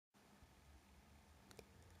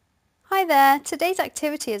Hi there! Today's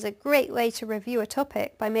activity is a great way to review a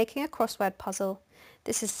topic by making a crossword puzzle.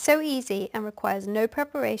 This is so easy and requires no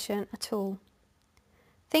preparation at all.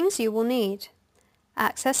 Things you will need: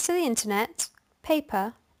 access to the internet,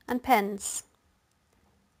 paper and pens.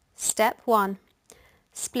 Step 1.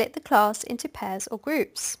 Split the class into pairs or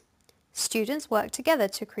groups. Students work together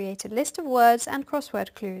to create a list of words and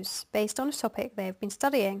crossword clues based on a topic they have been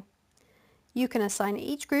studying. You can assign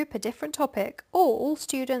each group a different topic, or all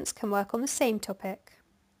students can work on the same topic.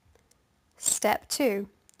 Step 2.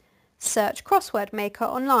 Search Crossword Maker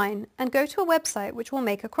online and go to a website which will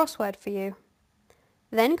make a crossword for you.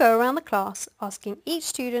 Then go around the class asking each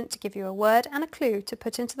student to give you a word and a clue to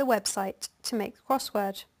put into the website to make the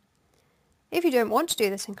crossword. If you don't want to do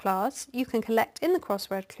this in class, you can collect in the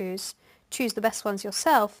crossword clues, choose the best ones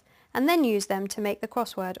yourself, and then use them to make the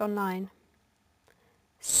crossword online.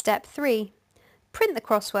 Step 3. Print the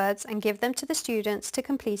crosswords and give them to the students to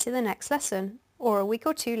complete in the next lesson, or a week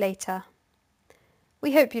or two later.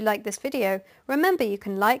 We hope you liked this video. Remember, you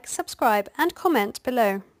can like, subscribe and comment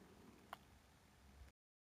below.